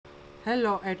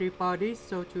Hello everybody,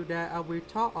 so today I will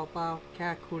talk about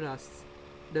calculus.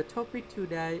 The topic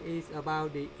today is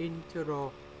about the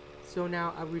integral. So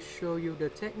now I will show you the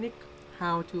technique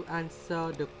how to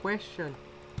answer the question.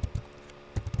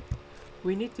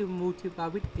 We need to multiply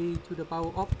with e to the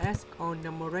power of s on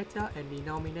numerator and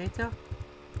denominator.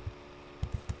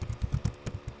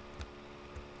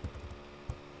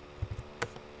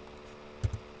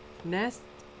 Next,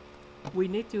 we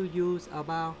need to use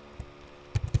about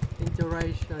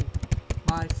integration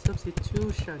by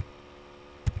substitution.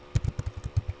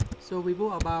 So we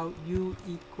put about u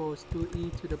equals to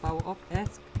e to the power of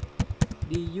s,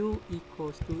 du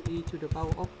equals to e to the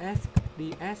power of s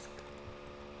ds.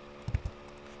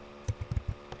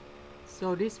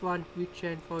 So this one we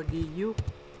change for du,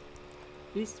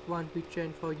 this one we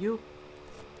change for u,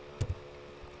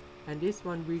 and this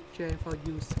one we change for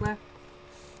u square.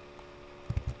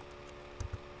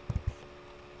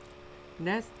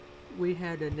 Next, we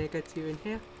have the negative in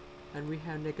here, and we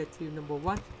have negative number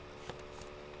 1.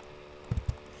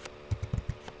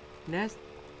 Next,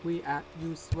 we add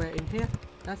u square in here.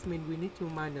 That means we need to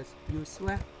minus u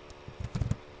square.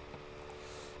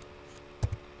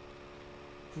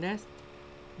 Next,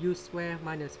 u square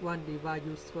minus 1 divide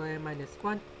u square minus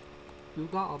 1. You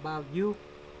got about u.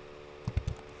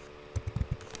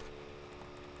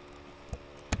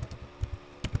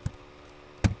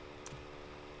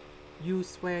 U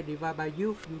square divided by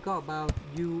u, you got about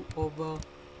u over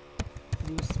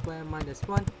u square minus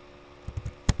 1.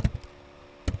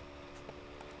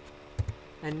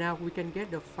 And now we can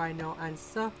get the final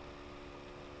answer.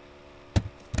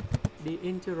 The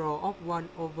integral of 1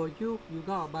 over u, you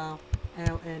got about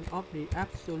ln of the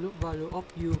absolute value of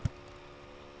u.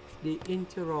 The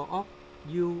integral of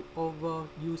u over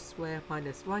u square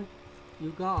minus 1, you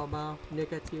got about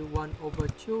negative 1 over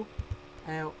 2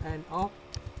 ln of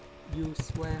u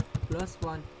square plus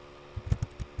 1.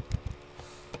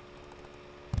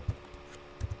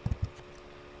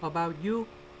 About u,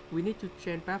 we need to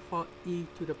change back for e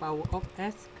to the power of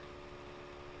s.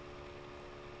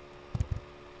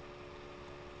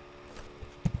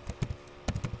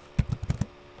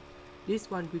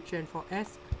 This one we change for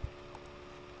s.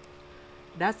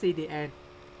 That's it, the end.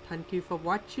 Thank you for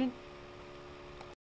watching.